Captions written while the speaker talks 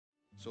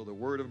So the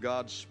word of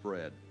God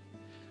spread.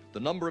 The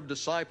number of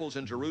disciples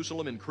in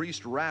Jerusalem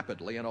increased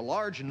rapidly, and a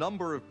large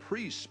number of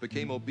priests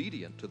became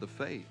obedient to the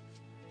faith.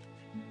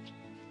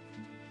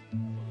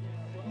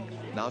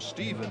 Now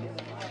Stephen,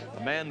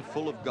 a man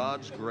full of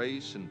God's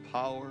grace and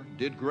power,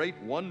 did great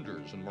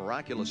wonders and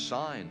miraculous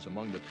signs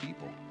among the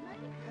people.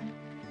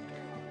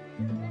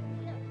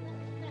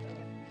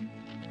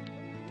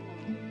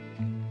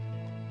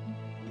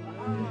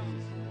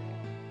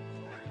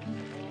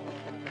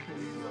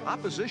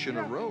 Opposition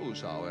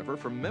arose, however,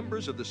 from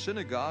members of the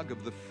synagogue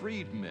of the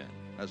freedmen,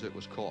 as it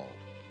was called,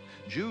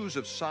 Jews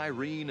of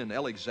Cyrene and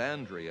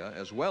Alexandria,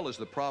 as well as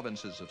the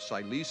provinces of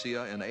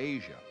Cilicia and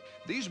Asia.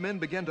 These men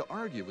began to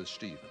argue with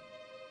Stephen,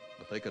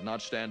 but they could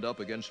not stand up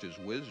against his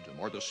wisdom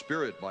or the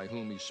Spirit by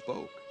whom he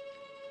spoke.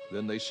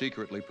 Then they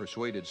secretly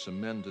persuaded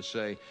some men to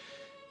say,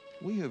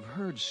 "We have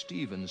heard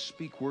Stephen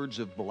speak words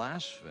of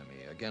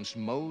blasphemy against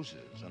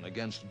Moses and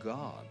against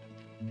God."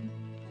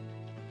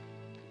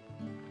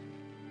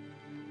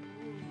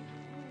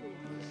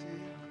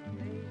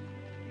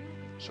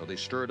 So they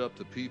stirred up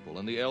the people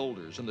and the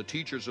elders and the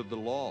teachers of the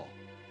law.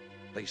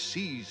 They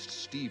seized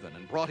Stephen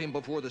and brought him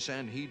before the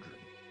Sanhedrin.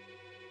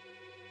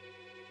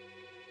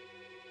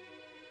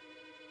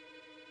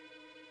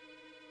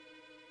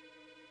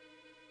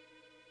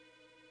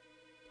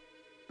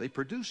 They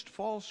produced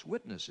false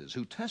witnesses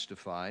who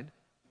testified,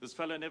 "This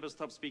fellow never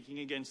stops speaking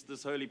against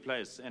this holy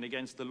place and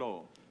against the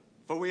law.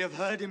 For we have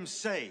heard him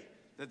say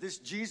that this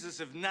Jesus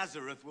of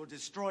Nazareth will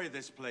destroy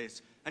this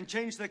place and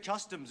change the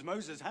customs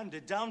Moses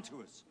handed down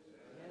to us."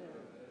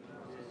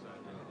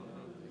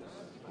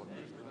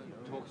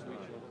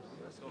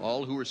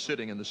 All who were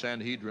sitting in the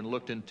Sanhedrin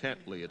looked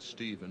intently at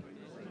Stephen,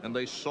 and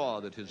they saw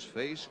that his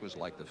face was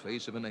like the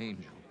face of an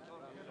angel.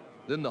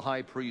 Then the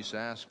high priest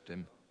asked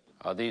him,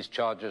 "Are these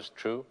charges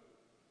true?"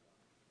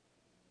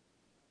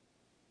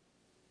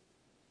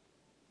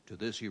 To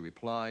this he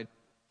replied,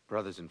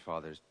 "Brothers and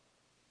fathers,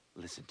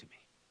 listen to me.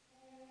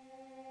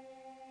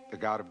 The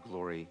God of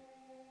glory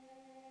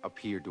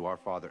appeared to our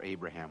father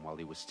Abraham while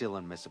he was still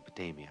in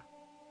Mesopotamia,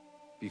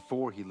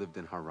 before he lived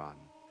in Haran.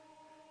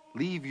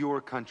 'Leave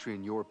your country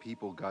and your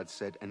people,' God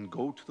said, 'and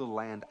go to the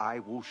land I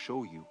will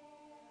show you.'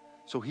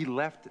 So he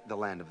left the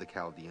land of the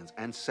Chaldeans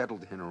and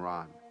settled in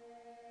Haran.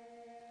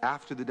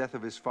 After the death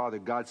of his father,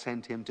 God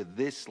sent him to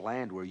this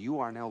land where you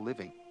are now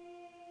living.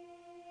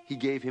 He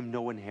gave him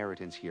no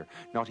inheritance here,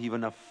 not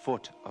even a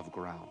foot of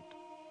ground.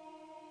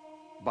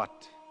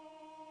 But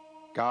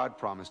God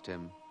promised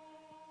him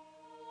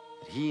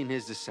that he and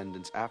his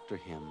descendants after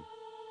him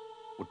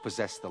would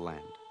possess the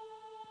land,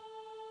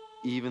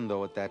 even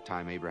though at that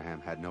time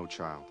Abraham had no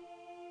child.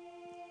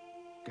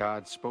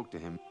 God spoke to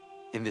him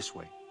in this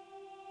way: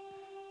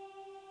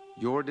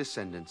 'Your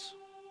descendants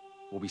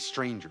will be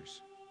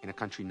strangers in a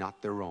country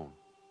not their own,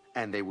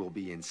 and they will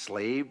be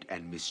enslaved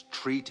and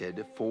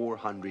mistreated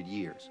 400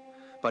 years.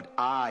 But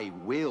I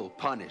will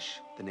punish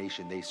the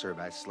nation they serve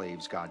as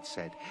slaves,' God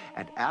said,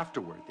 'and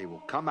afterward they will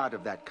come out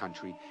of that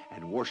country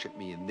and worship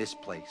me in this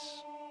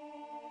place.'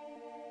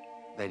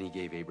 Then he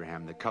gave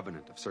Abraham the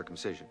covenant of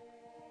circumcision.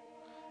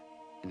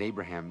 And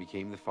Abraham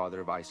became the father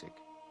of Isaac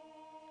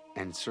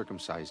and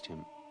circumcised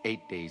him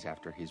 8 days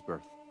after his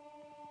birth.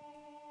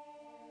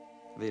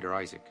 Later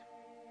Isaac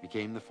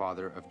became the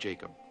father of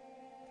Jacob,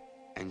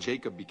 and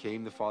Jacob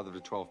became the father of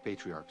the 12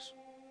 patriarchs.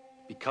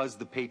 Because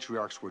the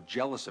patriarchs were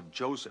jealous of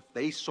Joseph,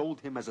 they sold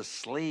him as a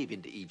slave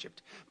into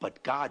Egypt.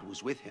 But God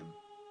was with him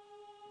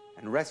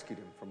and rescued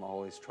him from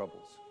all his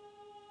troubles.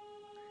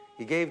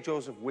 He gave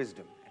Joseph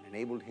wisdom and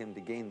enabled him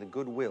to gain the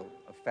goodwill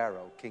of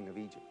Pharaoh, king of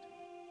Egypt.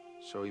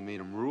 So he made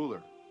him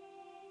ruler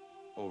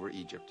over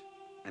Egypt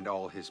and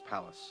all his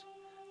palace.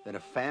 Then a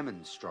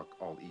famine struck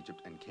all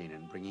Egypt and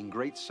Canaan, bringing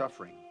great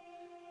suffering.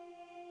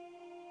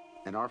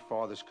 And our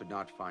fathers could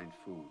not find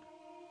food.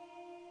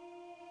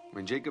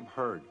 When Jacob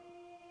heard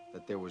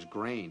that there was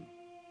grain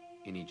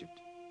in Egypt,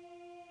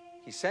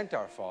 he sent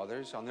our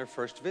fathers on their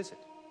first visit.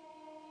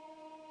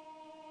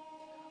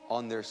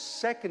 On their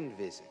second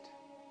visit,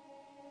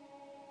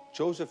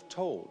 Joseph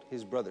told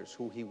his brothers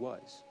who he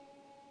was,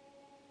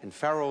 and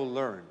Pharaoh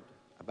learned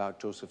about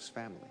Joseph's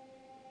family.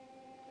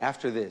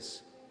 After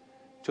this,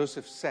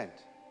 Joseph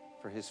sent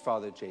for his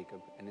father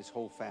Jacob and his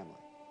whole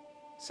family,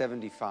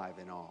 75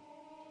 in all.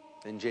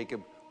 Then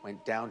Jacob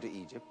went down to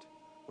Egypt,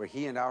 where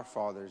he and our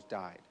fathers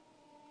died.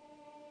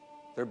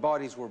 Their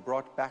bodies were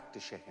brought back to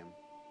Shechem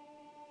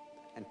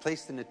and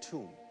placed in a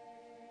tomb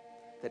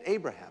that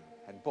Abraham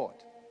had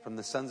bought from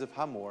the sons of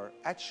Hamor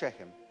at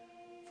Shechem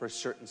for a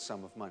certain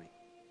sum of money.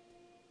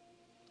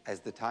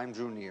 As the time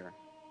drew near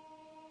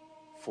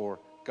for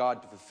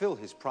God to fulfill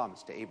his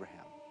promise to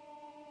Abraham,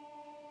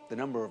 the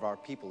number of our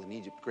people in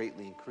Egypt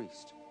greatly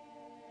increased.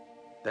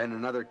 Then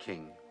another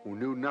king, who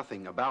knew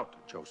nothing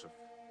about Joseph,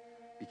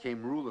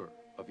 became ruler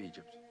of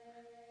Egypt.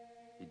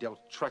 He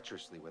dealt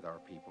treacherously with our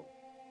people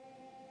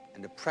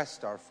and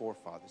oppressed our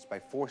forefathers by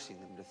forcing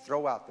them to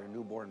throw out their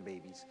newborn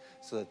babies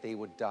so that they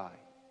would die.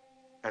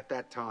 At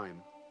that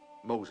time,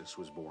 Moses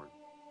was born,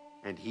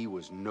 and he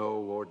was no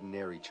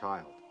ordinary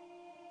child.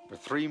 For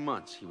 3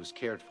 months he was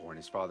cared for in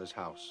his father's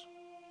house.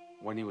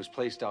 When he was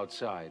placed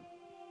outside,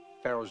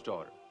 Pharaoh's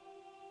daughter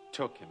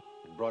took him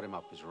and brought him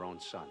up as her own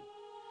son.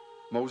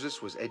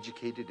 Moses was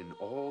educated in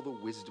all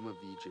the wisdom of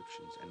the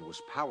Egyptians and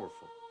was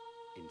powerful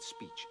in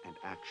speech and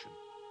action.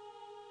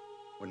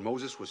 When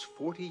Moses was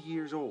 40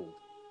 years old,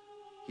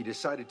 he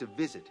decided to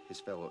visit his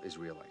fellow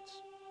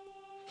Israelites.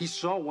 He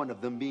saw one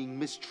of them being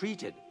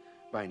mistreated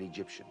by an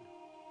Egyptian.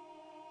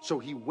 So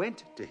he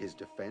went to his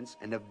defense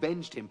and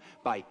avenged him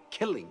by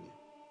killing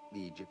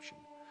the Egyptian.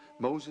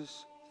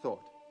 Moses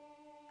thought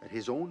that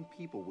his own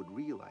people would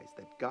realize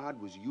that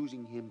God was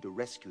using him to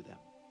rescue them,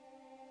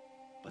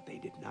 but they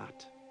did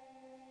not.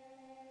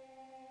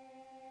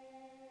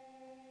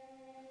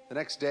 The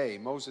next day,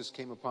 Moses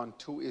came upon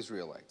two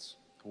Israelites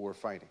who were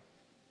fighting.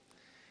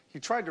 He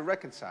tried to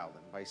reconcile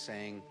them by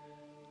saying,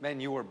 "Men,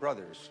 you are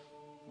brothers.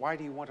 Why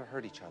do you want to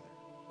hurt each other?"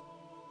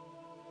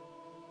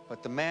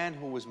 But the man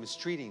who was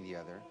mistreating the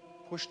other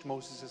pushed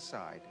Moses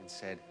aside and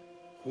said,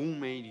 "Who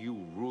made you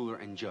ruler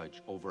and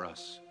judge over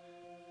us?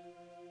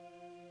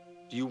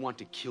 Do you want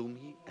to kill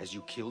me as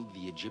you killed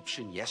the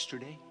Egyptian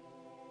yesterday?"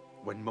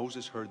 When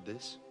Moses heard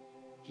this,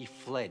 he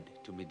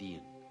fled to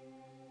Midian,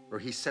 where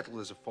he settled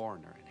as a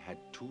foreigner and had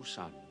 2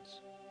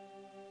 sons.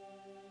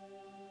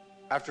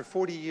 After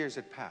 40 years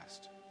had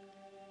passed,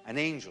 an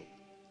angel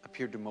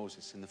appeared to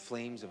Moses in the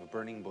flames of a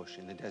burning bush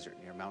in the desert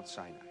near Mount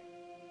Sinai.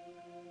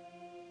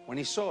 When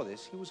he saw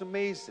this, he was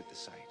amazed at the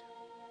sight.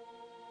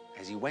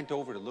 As he went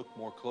over to look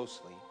more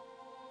closely,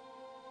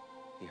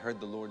 he heard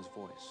the Lord's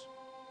voice.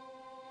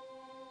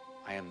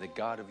 "I am the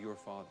God of your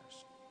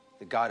fathers,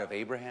 the God of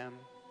Abraham,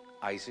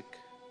 Isaac,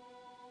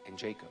 and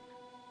Jacob."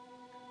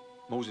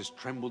 Moses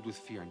trembled with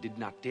fear and did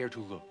not dare to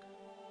look.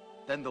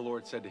 Then the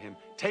Lord said to him,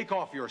 "Take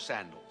off your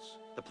sandals.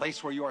 The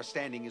place where you are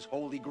standing is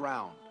holy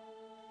ground.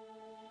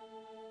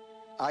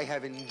 I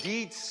have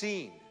indeed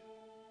seen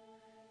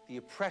the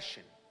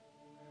oppression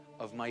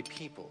of my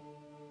people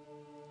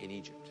in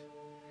Egypt.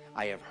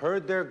 I have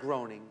heard their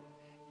groaning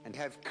and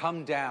have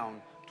come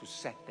down to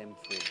set them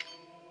free.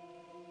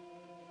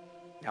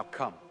 Now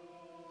come,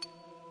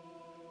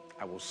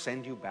 I will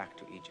send you back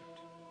to Egypt."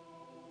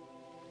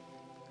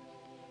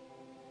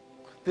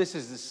 This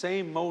is the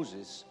same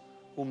Moses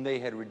whom they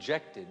had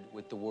rejected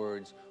with the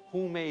words,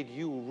 "Who made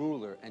you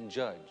ruler and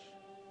judge?"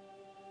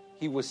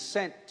 He was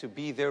sent to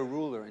be their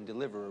ruler and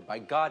deliverer by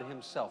God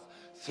himself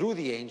through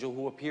the angel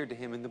who appeared to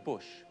him in the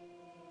bush.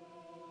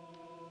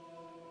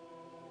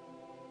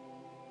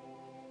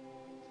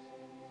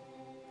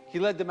 He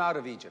led them out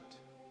of Egypt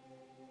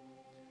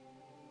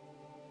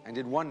and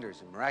did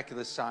wonders and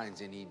miraculous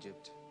signs in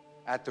Egypt,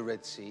 at the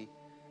Red Sea,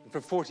 and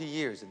for 40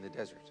 years in the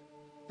desert.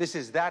 This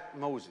is that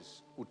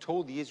Moses who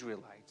told the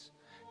Israelites,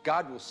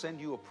 "God will send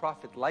you a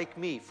prophet like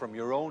me from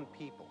your own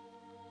people."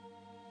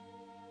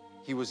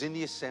 He was in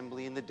the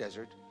assembly in the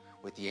desert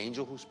with the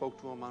angel who spoke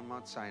to him on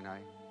Mount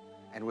Sinai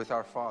and with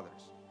our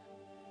fathers.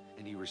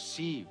 And he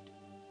received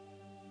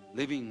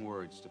living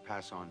words to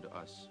pass on to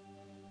us.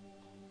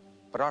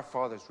 But our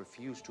fathers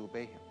refused to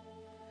obey him.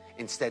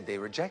 Instead, they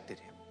rejected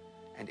him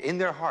and in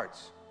their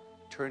hearts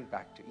turned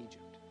back to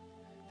Egypt.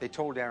 They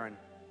told Aaron,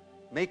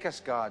 "Make us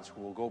gods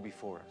who will go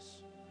before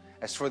us.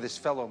 As for this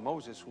fellow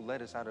Moses who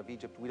led us out of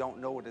Egypt, we don't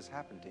know what has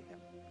happened to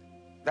him."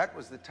 That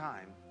was the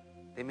time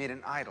they made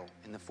an idol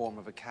in the form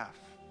of a calf.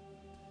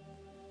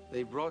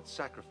 They brought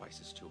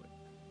sacrifices to it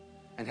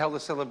and held a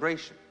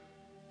celebration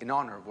in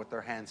honor of what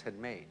their hands had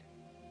made.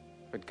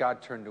 But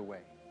God turned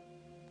away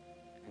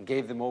and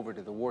gave them over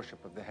to the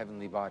worship of the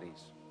heavenly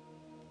bodies.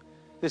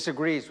 This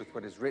agrees with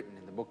what is written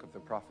in the book of the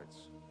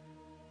prophets.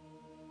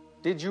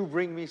 "Did you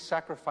bring me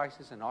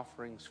sacrifices and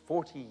offerings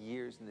 40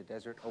 years in the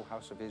desert, O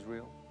house of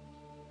Israel?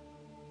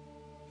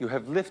 You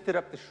have lifted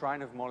up the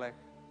shrine of Molech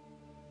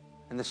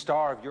and the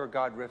star of your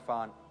god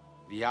Rephan,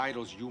 the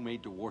idols you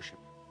made to worship.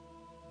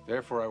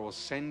 Therefore I will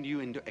send you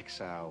into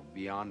exile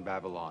beyond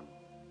Babylon."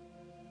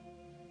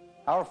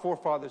 Our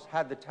forefathers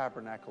had the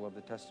tabernacle of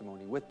the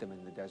testimony with them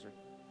in the desert.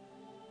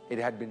 It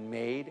had been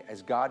made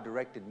as God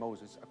directed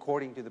Moses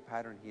according to the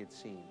pattern he had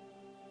seen.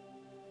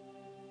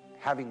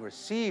 Having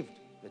received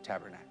the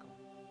tabernacle,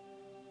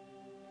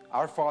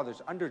 our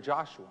fathers under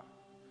Joshua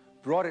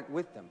brought it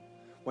with them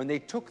when they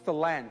took the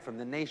land from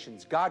the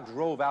nations God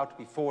drove out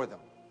before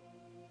them.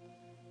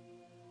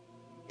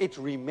 It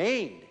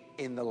remained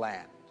in the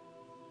land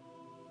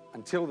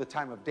until the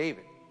time of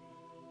David,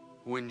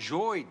 who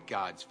enjoyed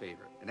God's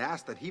favor and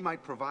asked that he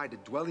might provide a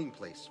dwelling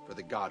place for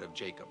the God of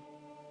Jacob.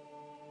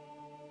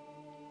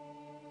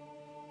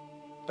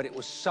 But it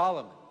was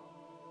Solomon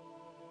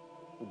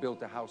who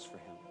built a house for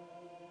him.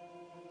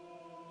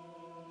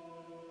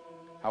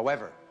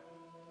 However,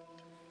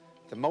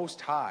 the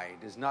Most High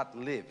does not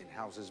live in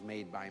houses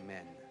made by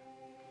men.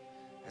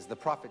 As the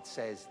prophet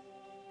says,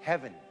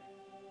 "Heaven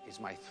is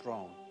my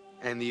throne,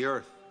 and the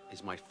earth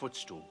is my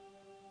footstool."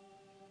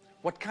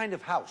 What kind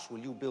of house will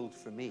you build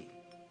for me?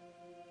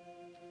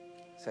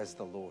 Says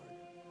the Lord.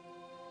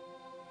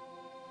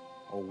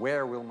 Or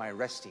where will my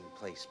resting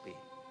place be?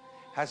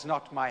 Has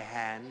not my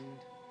hand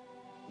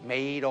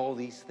made all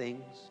these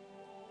things?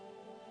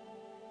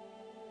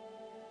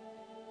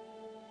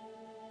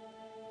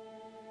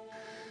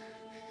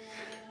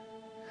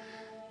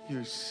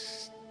 You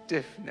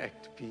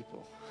stiff-necked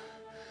people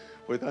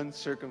with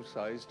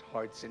uncircumcised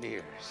hearts and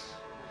ears.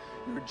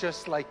 You're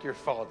just like your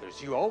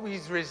fathers. You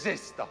always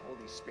resist the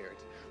Holy Spirit.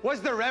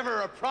 Was there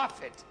ever a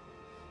prophet?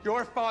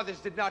 Your fathers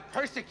did not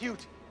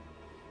persecute.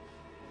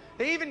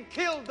 They even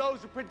killed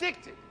those who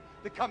predicted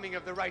the coming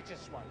of the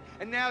righteous one.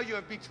 And now you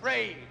have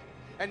betrayed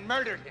and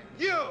murdered him.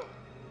 You,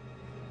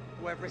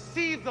 who have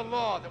received the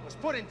law that was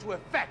put into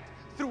effect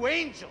through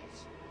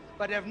angels,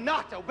 but have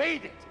not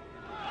obeyed it.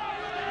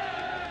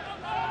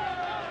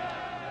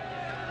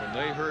 When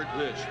they heard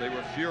this, they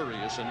were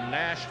furious and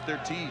gnashed their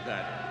teeth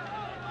at him.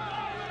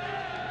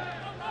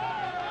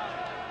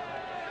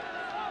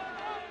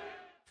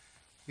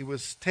 He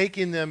was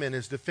taking them in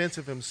his defense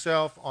of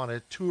himself on a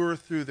tour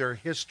through their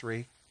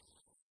history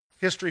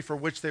for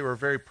which they were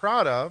very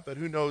proud of, but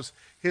who knows,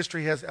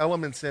 history has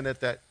elements in it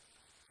that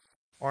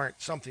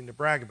aren't something to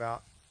brag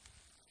about.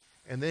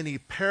 And then he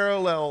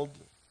paralleled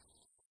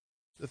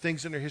the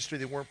things in their history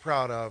they weren't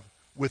proud of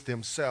with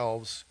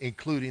themselves,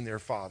 including their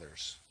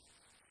fathers.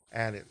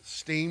 And it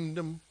steamed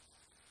them,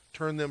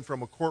 turned them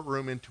from a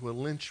courtroom into a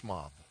lynch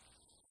mob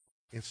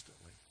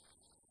instantly.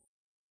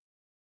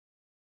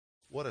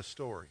 What a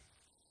story.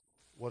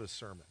 What a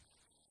sermon.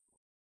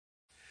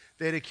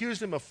 They had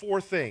accused him of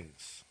 4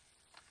 things.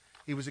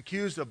 He was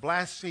accused of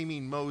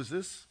blaspheming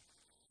Moses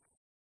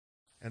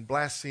and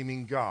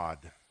blaspheming God.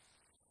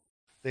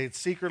 They had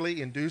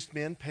secretly induced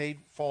men, paid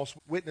false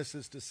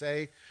witnesses to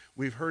say,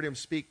 we've heard him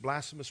speak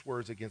blasphemous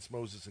words against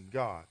Moses and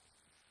God.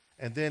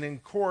 And then in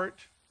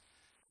court,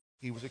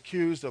 he was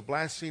accused of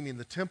blaspheming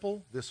the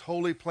temple, this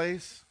holy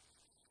place,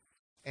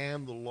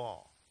 and the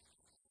law.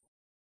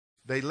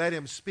 They let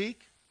him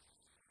speak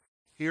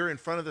here in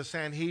front of the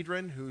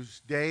Sanhedrin,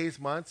 whose days,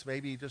 months,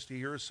 maybe just a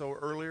year or so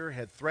earlier,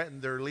 had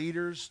threatened their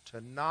leaders to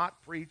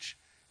not preach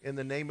in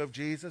the name of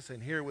Jesus.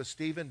 And here was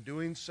Stephen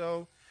doing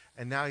so.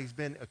 And now he's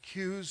been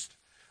accused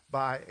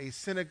by a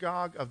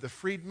synagogue of the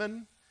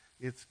freedmen.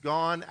 It's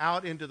gone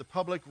out into the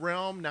public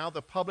realm. Now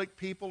the public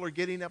people are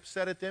getting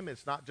upset at them.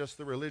 It's not just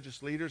the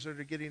religious leaders that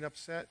are getting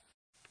upset.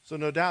 So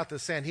no doubt the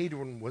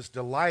Sanhedrin was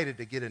delighted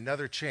to get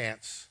another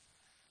chance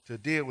to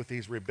deal with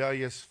these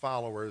rebellious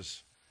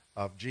followers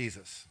of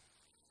Jesus.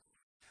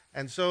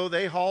 And so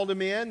they hauled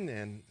him in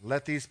and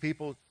let these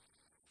people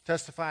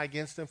testify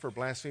against him for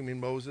blaspheming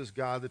Moses,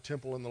 God, the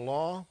temple, and the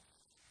law.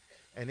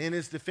 And in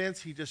his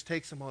defense, he just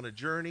takes them on a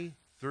journey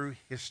through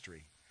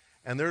history.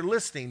 And they're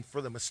listening for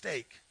the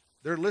mistake.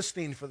 They're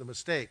listening for the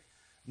mistake,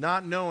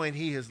 not knowing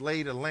he has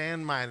laid a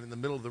landmine in the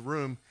middle of the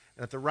room,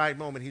 and at the right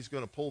moment, he's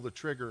going to pull the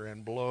trigger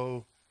and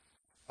blow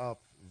up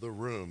the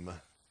room.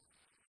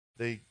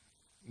 They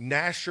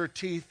gnash your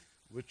teeth,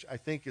 which I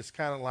think is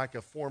kind of like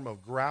a form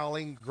of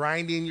growling,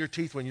 grinding your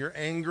teeth when you're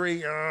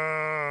angry.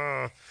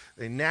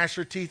 They gnash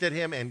your teeth at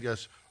him and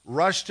just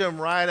rushed him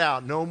right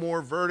out. No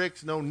more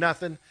verdicts, no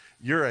nothing.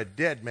 You're a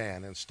dead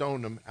man, and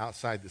stoned him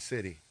outside the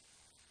city.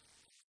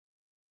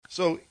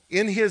 So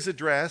in his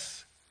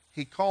address,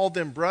 he called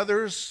them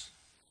brothers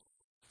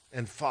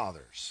and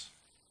fathers.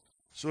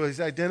 So he's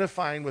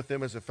identifying with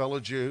them as a fellow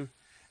Jew,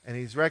 and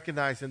he's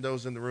recognizing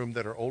those in the room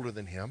that are older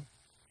than him.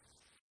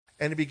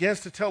 And he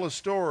begins to tell a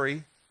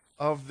story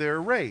of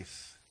their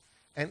race.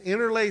 And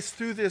interlaced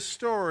through this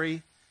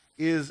story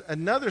is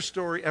another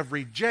story of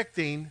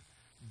rejecting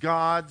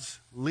God's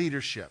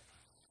leadership.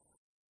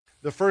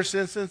 The first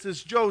instance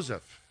is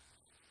Joseph.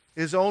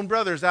 His own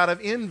brothers, out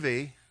of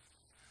envy,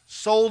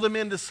 sold him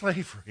into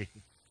slavery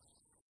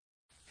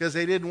because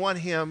they didn't want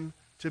him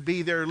to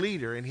be their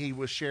leader, and he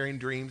was sharing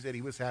dreams that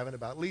he was having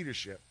about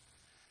leadership.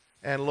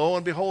 And lo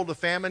and behold, the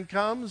famine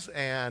comes,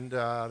 and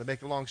to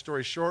make a long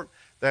story short,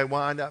 they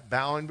wind up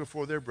bowing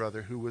before their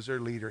brother, who was their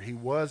leader. He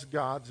was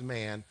God's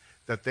man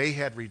that they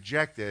had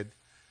rejected.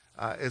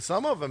 And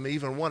some of them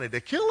even wanted to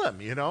kill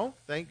him, you know.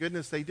 Thank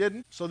goodness they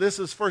didn't. So this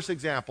is first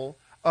example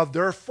of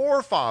their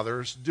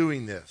forefathers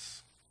doing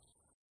this.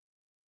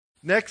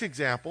 Next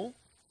example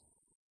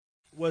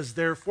was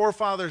their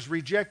forefathers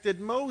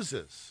rejected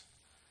Moses.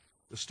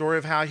 The story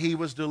of how he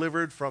was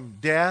delivered from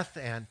death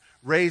and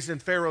raised in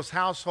Pharaoh's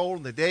household.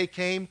 And the day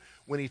came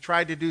when he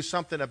tried to do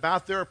something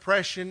about their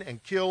oppression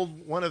and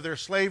killed one of their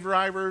slave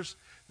drivers.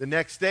 The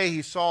next day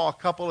he saw a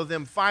couple of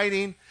them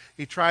fighting.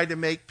 He tried to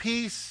make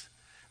peace.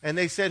 And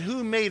they said,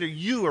 who made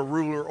you a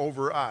ruler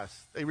over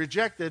us? They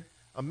rejected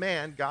a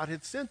man God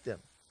had sent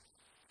them.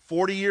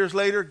 40 years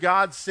later,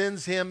 God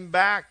sends him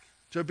back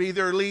to be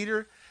their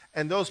leader.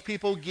 And those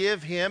people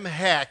give him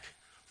heck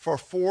for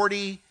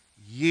 40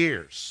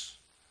 years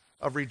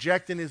of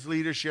rejecting his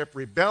leadership,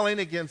 rebelling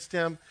against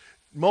him.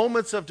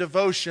 Moments of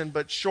devotion,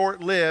 but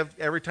short-lived.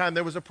 Every time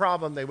there was a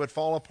problem, they would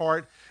fall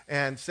apart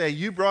and say,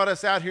 you brought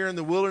us out here in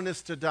the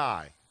wilderness to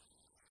die.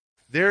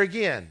 There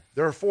again,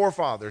 their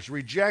forefathers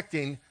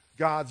rejecting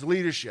God's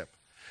leadership.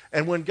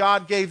 And when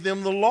God gave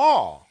them the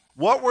law,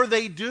 what were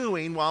they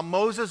doing while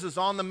Moses is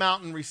on the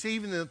mountain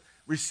receiving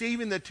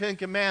the Ten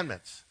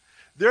Commandments?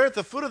 They're at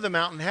the foot of the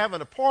mountain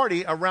having a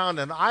party around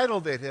an idol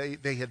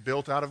that they had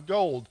built out of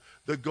gold,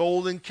 the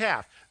golden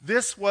calf.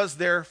 This was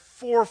their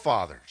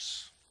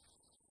forefathers.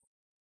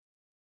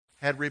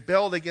 had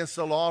rebelled against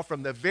the law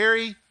from the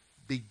very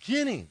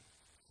beginning.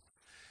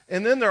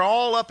 And then they're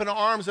all up in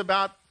arms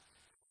about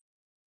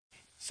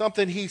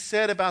something he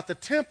said about the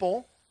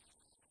temple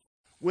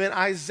when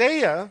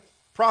Isaiah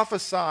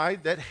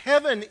prophesied that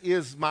heaven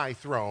is my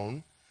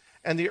throne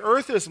and the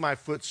earth is my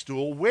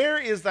footstool. Where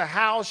is the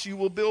house you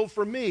will build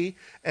for me,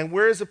 and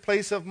where is the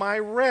place of my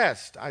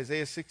rest?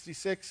 Isaiah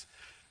 66,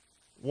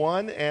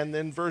 1, and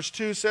then verse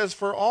 2 says,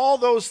 for all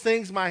those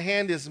things my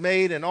hand is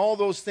made, and all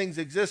those things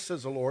exist,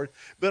 says the Lord.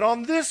 But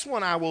on this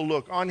one I will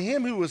look, on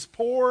him who is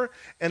poor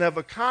and of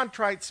a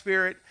contrite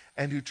spirit,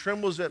 and who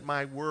trembles at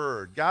my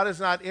word. God is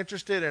not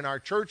interested in our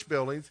church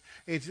buildings.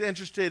 He's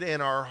interested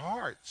in our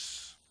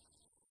hearts.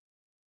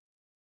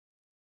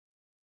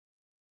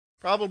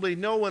 Probably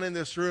no one in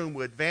this room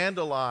would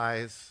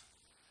vandalize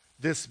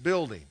this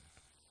building.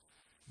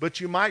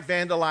 But you might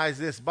vandalize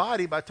this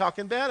body by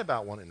talking bad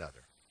about one another.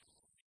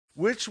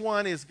 Which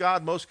one is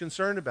God most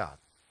concerned about?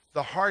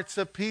 The hearts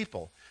of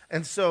people.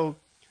 And so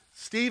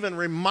Stephen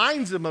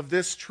reminds them of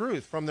this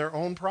truth from their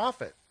own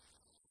prophet.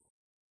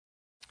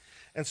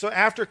 And so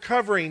after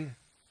covering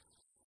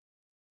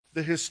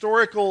the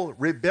historical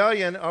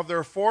rebellion of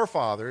their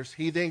forefathers,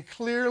 he then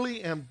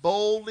clearly and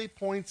boldly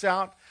points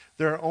out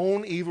their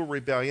own evil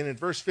rebellion. In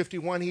verse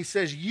 51, he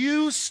says,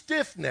 you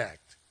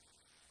stiff-necked.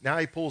 Now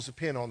he pulls the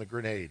pin on the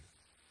grenade.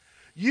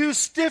 You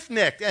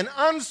stiff-necked and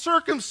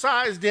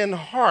uncircumcised in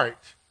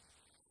heart,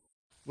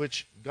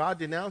 which God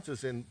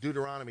denounces in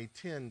Deuteronomy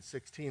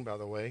 10:16, by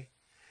the way,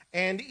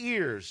 and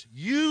ears.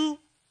 You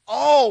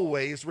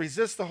always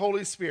resist the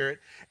Holy Spirit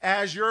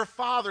as your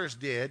fathers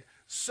did,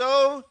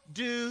 so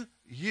do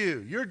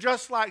you. You're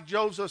just like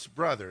Joseph's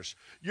brothers.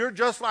 You're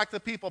just like the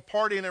people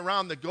partying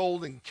around the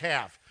golden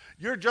calf.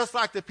 You're just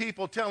like the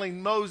people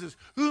telling Moses,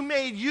 who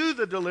made you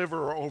the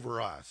deliverer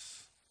over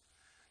us?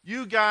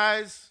 You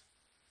guys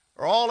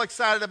are all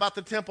excited about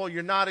the temple.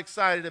 You're not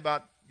excited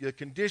about the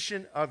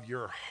condition of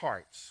your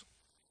hearts.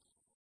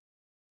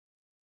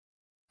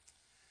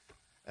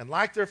 And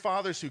like their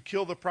fathers who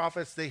killed the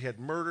prophets, they had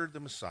murdered the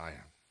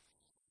Messiah.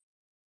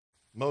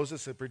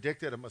 Moses had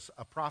predicted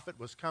a prophet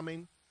was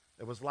coming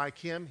that was like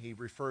him. He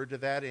referred to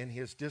that in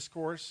his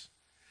discourse.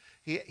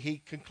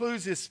 He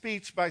concludes his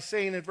speech by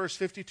saying in verse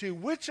 52,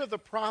 which of the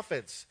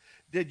prophets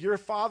did your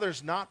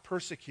fathers not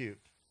persecute?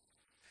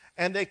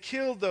 And they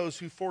killed those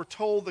who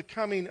foretold the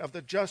coming of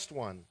the just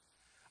one,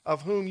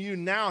 of whom you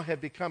now have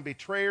become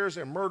betrayers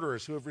and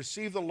murderers, who have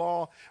received the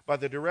law by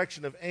the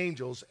direction of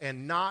angels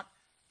and not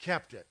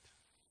kept it.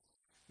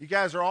 You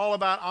guys are all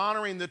about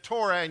honoring the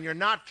Torah, and you're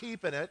not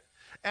keeping it.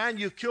 And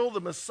you killed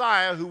the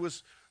Messiah who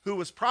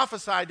was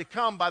prophesied to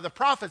come by the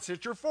prophets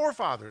that your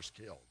forefathers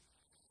killed.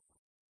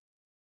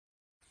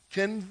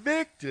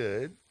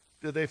 Convicted,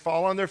 did they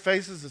fall on their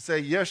faces and say,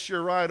 yes,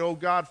 you're right, oh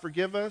God,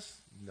 forgive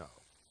us? No.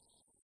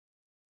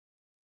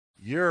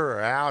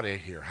 You're out of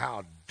here.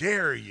 How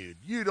dare you?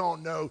 You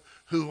don't know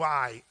who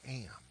I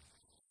am.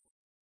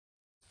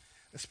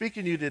 I'm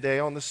speaking to you today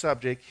on the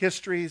subject,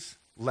 history's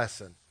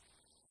lesson.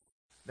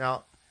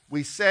 Now,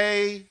 we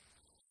say,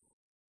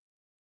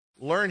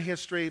 learn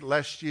history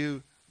lest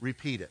you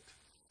repeat it.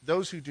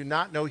 Those who do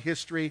not know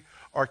history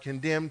are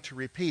condemned to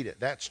repeat it.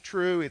 That's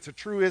true. It's a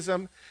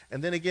truism.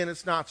 And then again,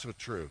 it's not so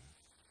true.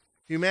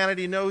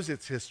 Humanity knows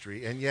its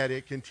history, and yet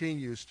it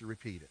continues to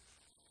repeat it.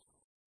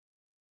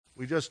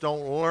 We just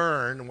don't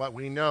learn what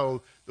we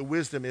know. The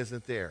wisdom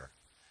isn't there.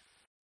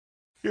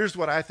 Here's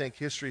what I think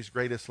history's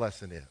greatest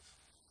lesson is.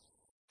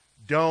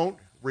 Don't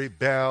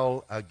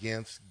rebel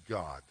against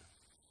God.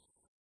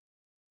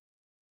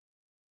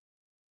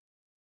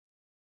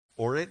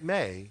 Or it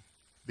may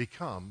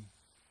become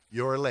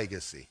your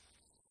legacy.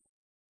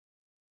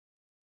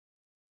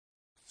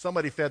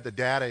 Somebody fed the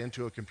data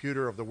into a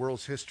computer of the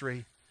world's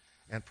history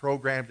and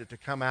programmed it to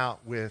come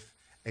out with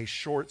a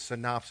short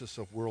synopsis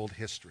of world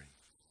history.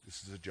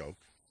 This is a joke.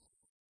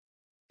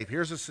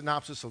 Here's a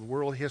synopsis of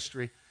world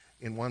history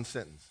in one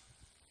sentence.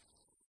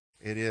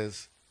 It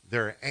is,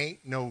 there ain't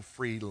no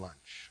free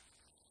lunch.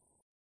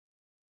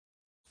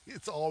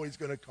 It's always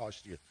going to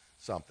cost you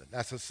something.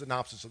 That's a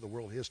synopsis of the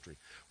world history.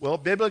 Well,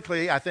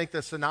 biblically, I think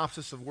the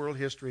synopsis of world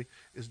history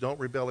is don't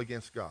rebel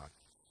against God.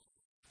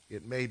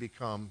 It may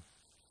become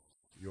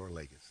your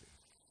legacy.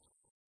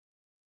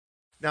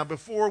 Now,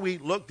 before we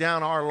look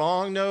down our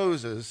long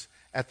noses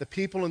at the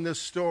people in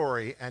this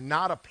story and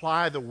not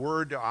apply the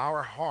word to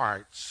our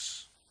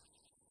hearts,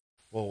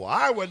 well,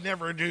 I would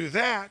never do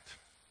that.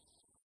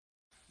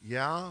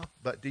 Yeah,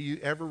 but do you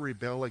ever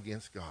rebel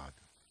against God?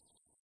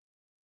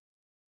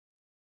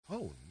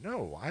 Oh,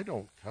 no, I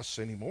don't cuss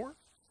anymore.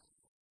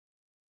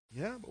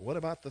 Yeah, but what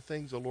about the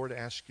things the Lord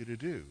asks you to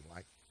do?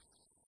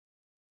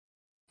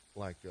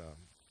 Like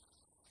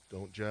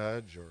don't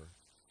judge, or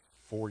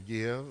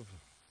forgive,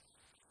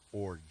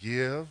 or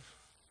give,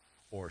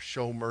 or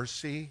show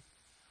mercy,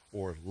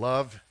 or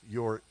love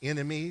your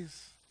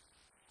enemies.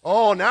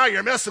 Oh, now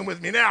you're messing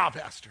with me now,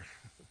 Pastor.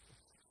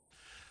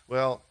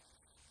 Well,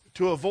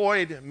 to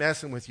avoid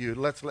messing with you,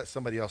 let's let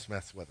somebody else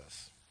mess with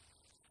us.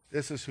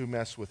 This is who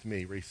messed with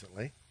me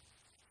recently.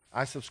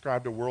 I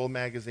subscribe to World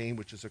Magazine,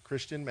 which is a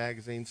Christian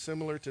magazine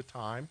similar to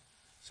Time,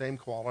 same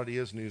quality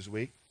as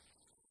Newsweek.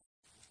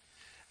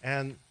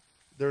 And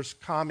there's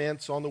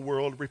comments on the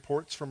world,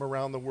 reports from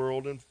around the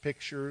world, and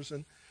pictures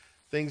and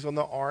things on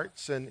the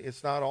arts. And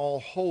it's not all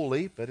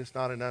holy, but it's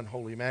not an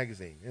unholy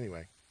magazine.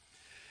 Anyway,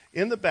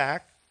 in the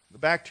back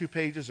 2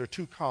 pages are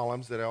 2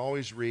 columns that I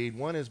always read.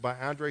 One is by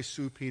Andre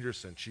Sue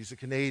Peterson. She's a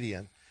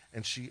Canadian,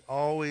 and she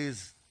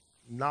always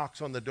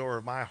knocks on the door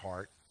of my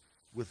heart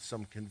with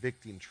some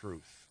convicting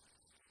truth.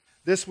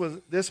 This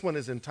one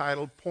is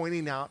entitled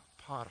Pointing Out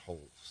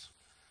Potholes.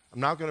 I'm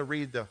not going to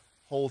read the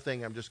whole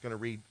thing. I'm just going to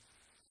read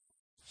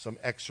some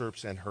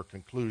excerpts and her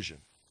conclusion.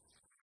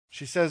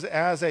 She says,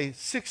 as a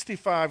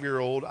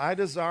 65-year-old, I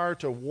desire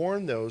to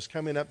warn those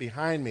coming up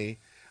behind me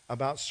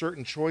about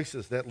certain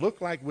choices that look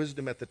like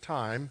wisdom at the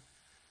time,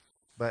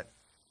 but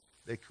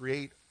they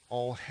create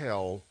all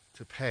hell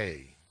to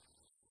pay.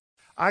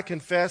 I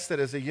confess that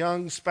as a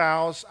young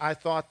spouse, I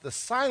thought the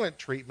silent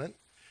treatment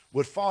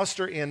would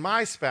foster in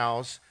my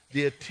spouse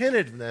the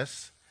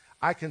attentiveness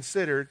I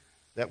considered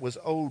that was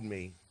owed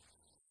me.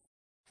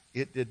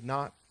 It did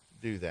not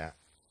do that.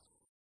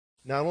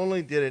 Not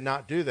only did it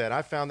not do that,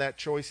 I found that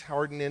choice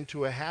harden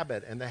into a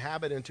habit, and the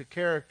habit into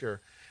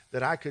character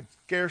that I could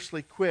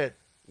scarcely quit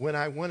when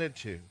I wanted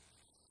to.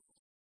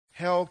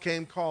 Hell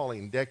came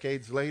calling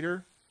decades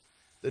later.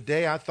 The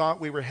day I thought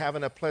we were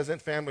having a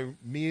pleasant family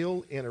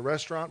meal in a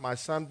restaurant, my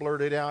son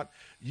blurted out,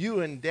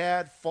 "You and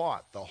Dad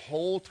fought the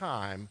whole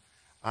time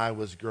I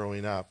was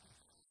growing up."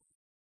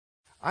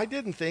 I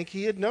didn't think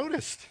he had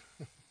noticed.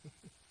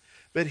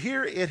 But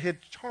here it had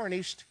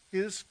tarnished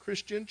his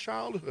Christian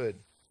childhood.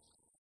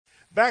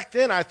 Back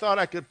then, I thought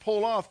I could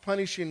pull off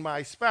punishing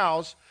my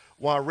spouse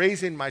while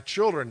raising my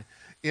children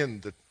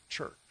in the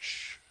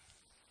church.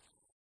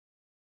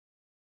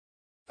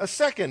 A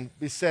second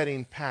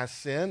besetting past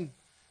sin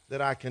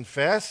that I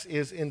confess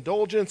is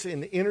indulgence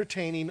in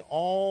entertaining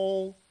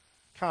all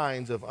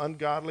kinds of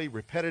ungodly,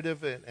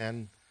 repetitive,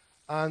 and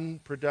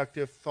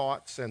unproductive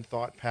thoughts and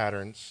thought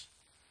patterns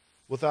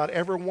without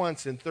ever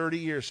once in 30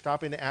 years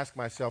stopping to ask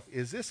myself,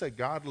 is this a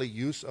godly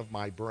use of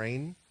my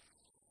brain?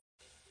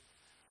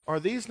 Are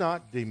these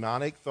not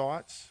demonic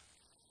thoughts?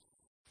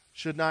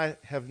 Should I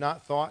have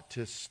not thought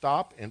to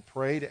stop and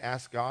pray to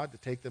ask God to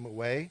take them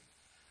away?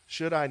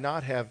 Should I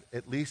not have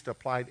at least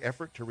applied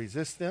effort to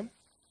resist them?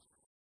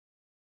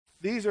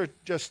 These are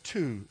just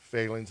 2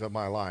 failings of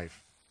my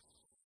life.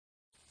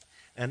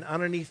 And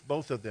underneath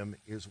both of them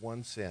is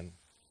one sin,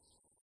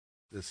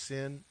 the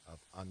sin of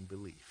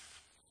unbelief.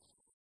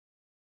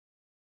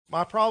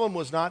 My problem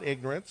was not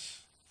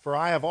ignorance, for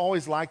I have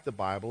always liked the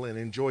Bible and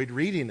enjoyed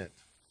reading it.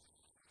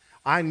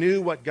 I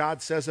knew what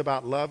God says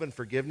about love and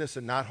forgiveness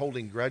and not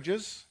holding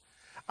grudges.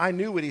 I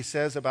knew what he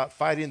says about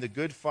fighting the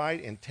good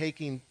fight and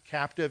taking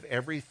captive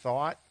every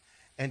thought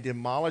and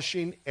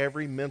demolishing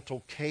every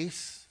mental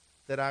case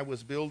that I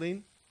was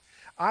building.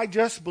 I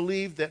just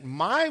believed that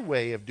my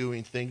way of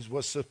doing things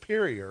was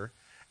superior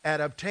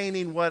at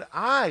obtaining what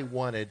I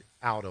wanted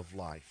out of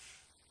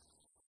life.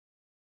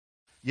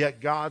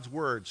 Yet God's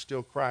word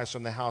still cries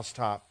from the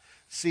housetop,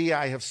 "See,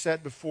 I have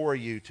set before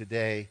you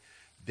today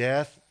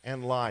death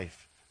and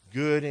life,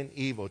 good and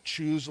evil.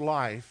 Choose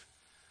life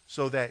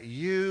so that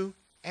you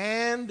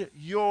and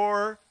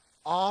your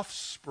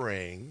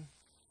offspring,"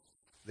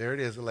 there it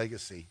is, a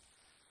legacy,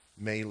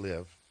 "may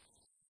live."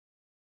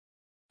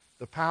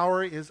 The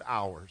power is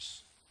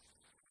ours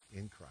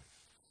in Christ.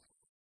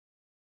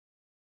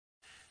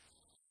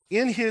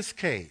 In his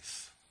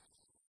case,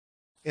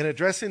 in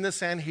addressing the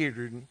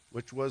Sanhedrin,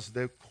 which was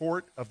the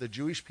court of the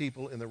Jewish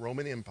people in the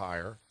Roman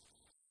Empire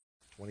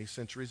 20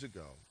 centuries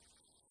ago,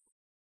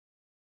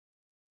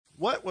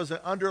 what was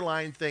the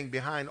underlying thing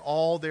behind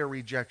all their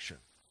rejection?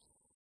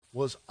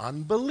 Was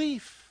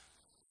unbelief.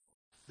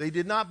 They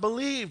did not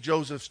believe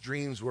Joseph's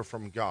dreams were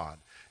from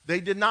God. They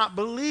did not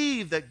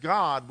believe that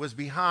God was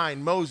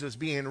behind Moses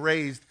being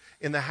raised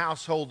in the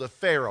household of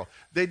Pharaoh.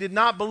 They did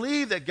not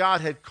believe that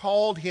God had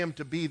called him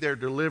to be their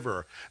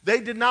deliverer.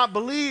 They did not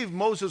believe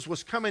Moses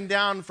was coming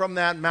down from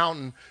that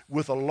mountain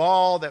with a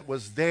law that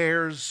was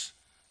theirs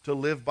to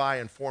live by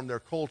and form their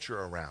culture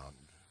around.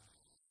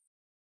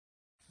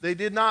 They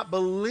did not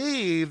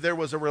believe there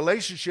was a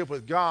relationship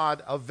with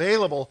God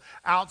available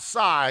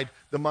outside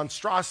the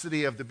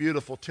monstrosity of the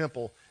beautiful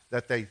temple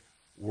that they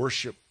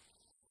worship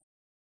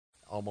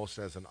almost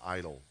as an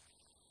idol.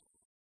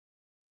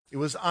 It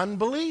was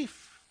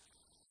unbelief.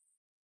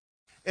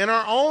 In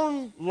our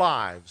own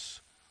lives,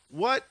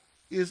 what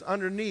is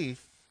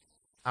underneath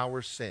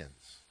our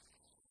sins?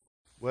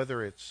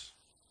 Whether it's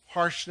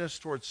harshness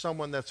towards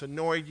someone that's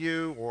annoyed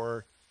you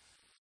or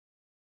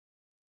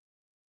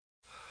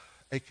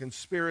a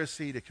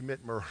conspiracy to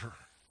commit murder.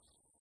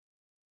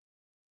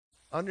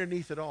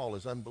 Underneath it all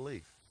is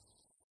unbelief.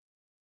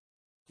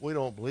 We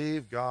don't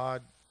believe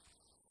God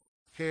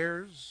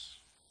cares,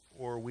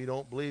 or we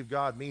don't believe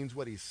God means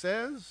what he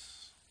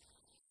says,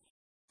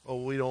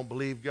 or we don't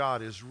believe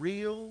God is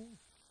real,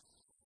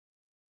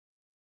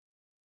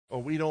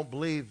 or we don't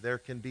believe there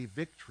can be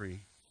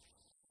victory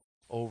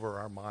over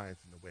our minds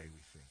and the way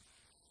we think.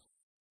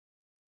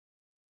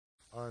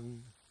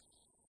 unbelief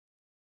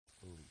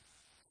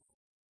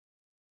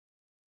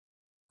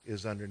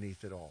is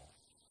underneath it all.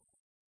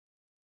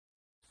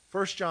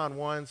 1 John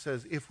 1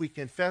 says, if we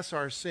confess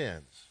our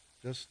sins,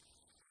 just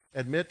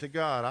admit to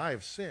God, I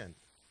have sinned.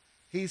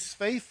 He's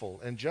faithful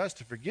and just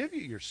to forgive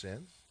you your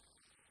sins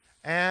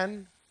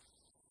and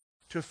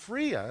to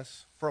free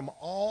us from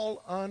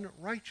all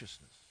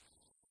unrighteousness.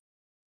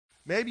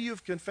 Maybe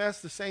you've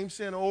confessed the same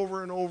sin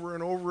over and over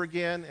and over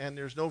again and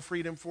there's no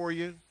freedom for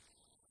you.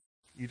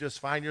 You just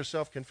find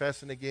yourself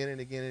confessing again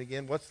and again and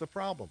again. What's the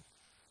problem?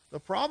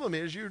 The problem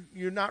is you're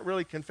not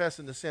really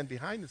confessing the sin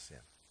behind the sin.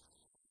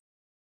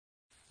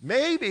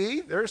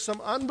 Maybe there's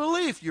some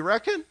unbelief, you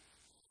reckon?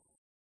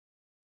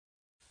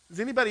 Does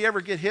anybody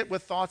ever get hit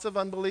with thoughts of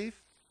unbelief?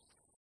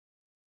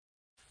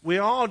 We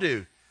all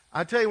do.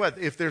 I tell you what,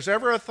 if there's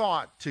ever a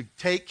thought to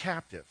take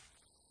captive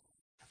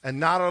and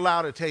not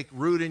allow to take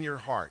root in your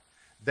heart,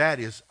 that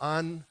is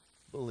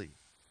unbelief.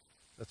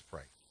 Let's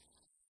pray.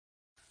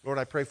 Lord,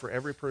 I pray for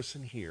every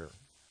person here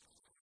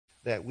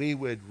that we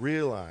would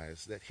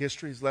realize that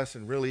history's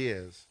lesson really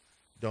is,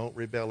 don't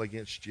rebel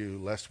against you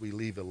lest we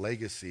leave a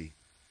legacy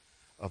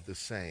of the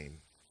same.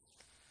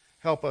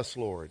 Help us,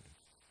 Lord,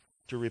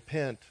 to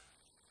repent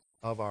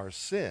of our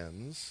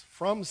sins,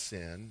 from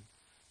sin,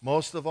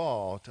 most of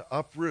all, to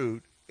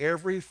uproot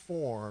every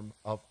form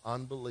of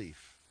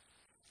unbelief.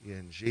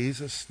 In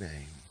Jesus' name. In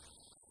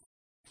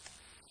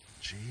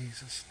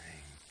Jesus' name.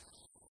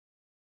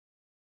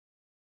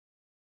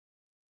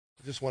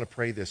 I just want to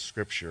pray this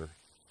scripture.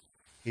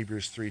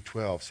 Hebrews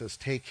 3:12 says,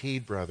 take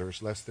heed,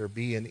 brothers, lest there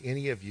be in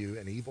any of you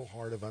an evil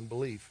heart of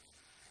unbelief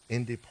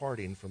in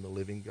departing from the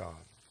living God.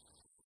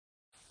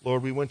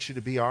 Lord, we want you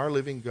to be our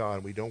living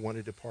God. We don't want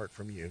to depart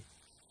from you.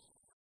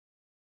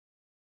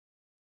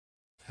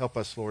 Help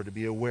us, Lord, to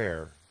be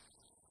aware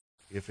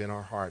if in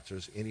our hearts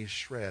there's any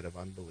shred of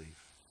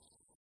unbelief.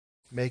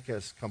 Make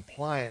us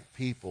compliant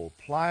people,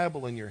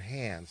 pliable in your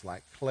hands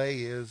like clay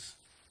is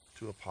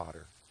to a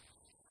potter,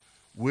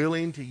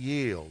 willing to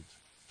yield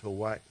to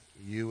what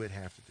you would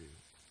have to do.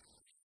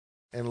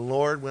 And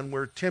Lord, when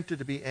we're tempted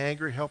to be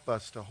angry, help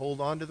us to hold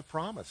on to the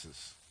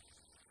promises.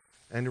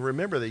 And to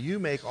remember that you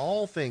make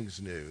all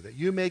things new, that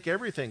you make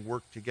everything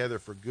work together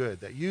for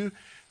good, that you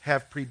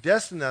have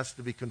predestined us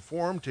to be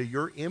conformed to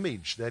your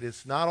image, that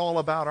it's not all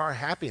about our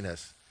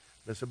happiness,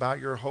 but it's about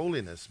your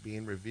holiness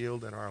being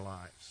revealed in our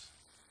lives.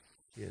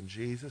 In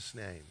Jesus'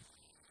 name,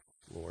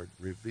 Lord,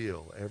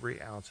 reveal every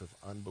ounce of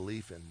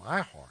unbelief in my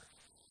heart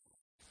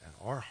and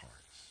our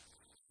hearts.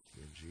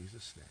 In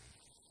Jesus' name,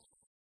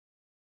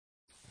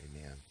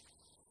 amen.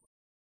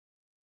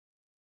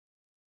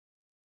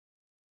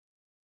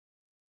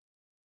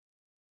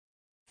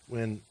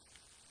 When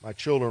my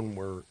children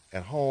were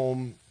at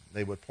home,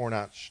 they would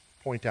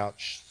point out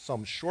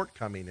some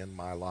shortcoming in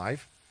my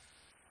life.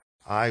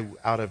 I,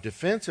 out of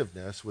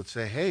defensiveness, would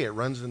say, hey, it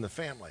runs in the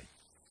family.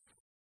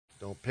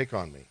 Don't pick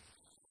on me.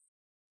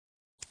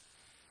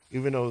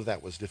 Even though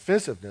that was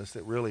defensiveness,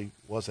 it really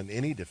wasn't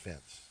any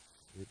defense.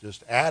 It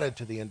just added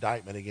to the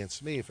indictment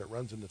against me. If it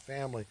runs in the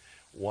family,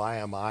 why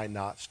am I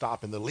not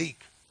stopping the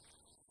leak?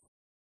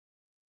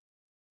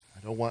 I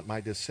don't want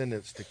my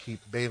descendants to keep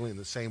bailing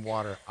the same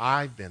water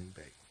I've been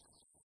bailing.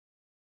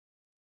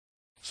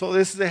 So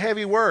this is a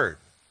heavy word,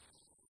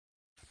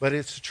 but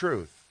it's the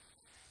truth.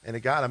 And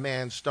it got a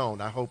man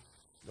stoned. I hope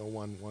no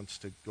one wants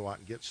to go out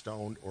and get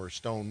stoned or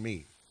stone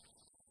me.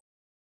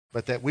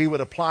 But that we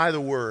would apply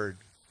the word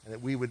and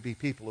that we would be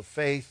people of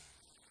faith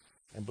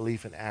and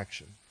belief in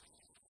action.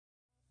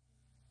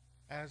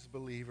 As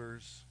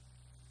believers,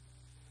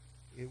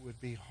 it would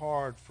be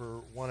hard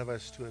for one of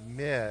us to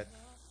admit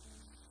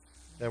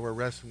that we're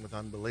wrestling with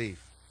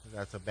unbelief.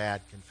 That's a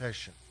bad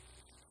confession.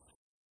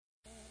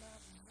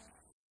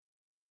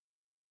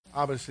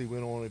 Obviously, we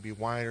don't want to be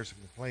whiners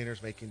and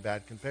complainers making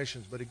bad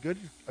confessions, but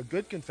a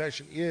good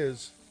confession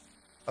is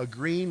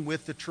agreeing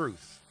with the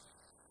truth.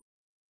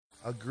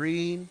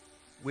 Agreeing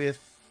with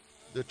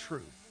the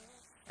truth.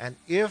 And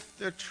if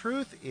the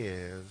truth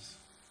is,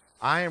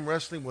 I am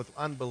wrestling with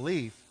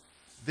unbelief,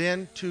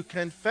 then to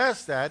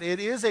confess that, it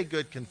is a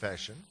good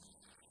confession,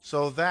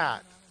 so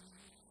that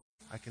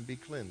I can be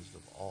cleansed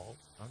of all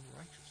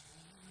unrighteousness.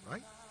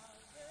 Right?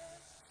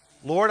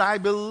 Lord, I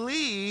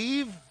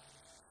believe.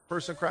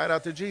 Person cried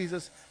out to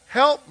Jesus,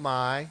 help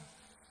my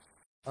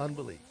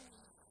unbelief.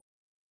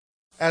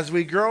 As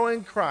we grow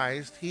in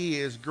Christ, he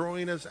is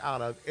growing us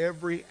out of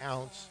every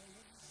ounce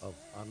of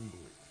unbelief.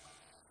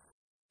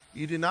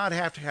 You do not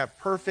have to have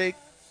perfect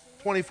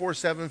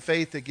 24/7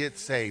 faith to get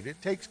saved.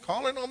 It takes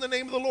calling on the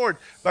name of the Lord.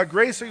 By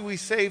grace are we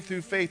saved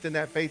through faith, and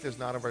that faith is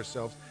not of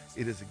ourselves.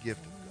 It is a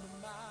gift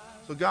of God.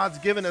 So God's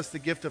given us the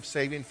gift of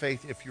saving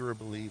faith if you're a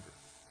believer.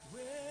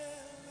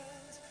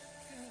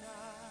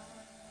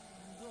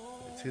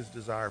 It's his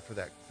desire for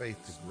that faith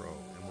to grow.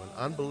 And when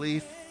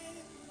unbelief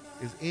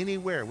is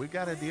anywhere, we've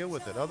got to deal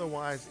with it.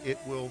 Otherwise,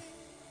 we'll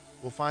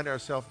find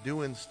ourselves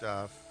doing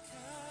stuff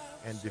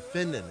and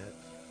defending it,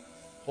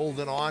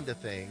 holding on to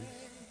things,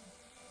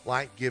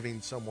 like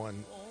giving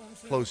someone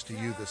close to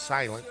you the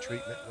silent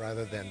treatment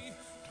rather than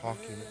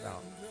talking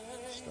about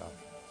stuff.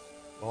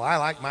 Well, I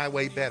like my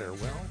way better.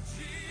 Well,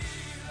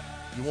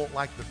 you won't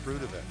like the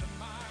fruit of it.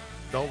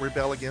 Don't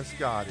rebel against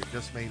God. It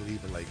just may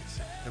leave a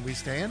legacy. Can we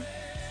stand?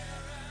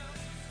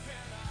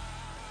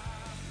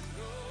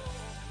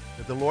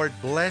 May the Lord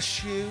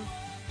bless you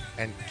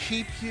and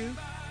keep you.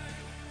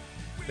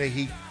 May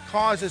he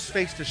cause his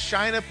face to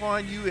shine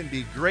upon you and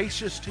be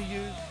gracious to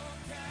you.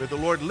 May the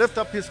Lord lift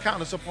up his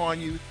countenance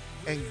upon you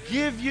and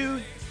give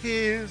you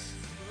his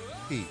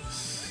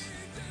peace.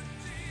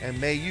 And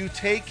may you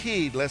take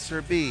heed lest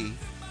there be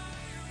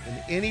in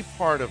any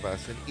part of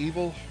us an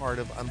evil heart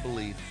of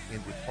unbelief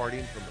in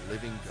departing from the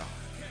living God.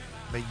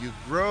 May you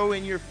grow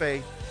in your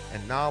faith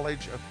and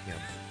knowledge of him.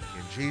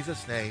 In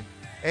Jesus' name,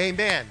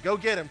 amen. Go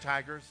get him,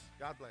 Tigers.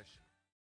 God bless you.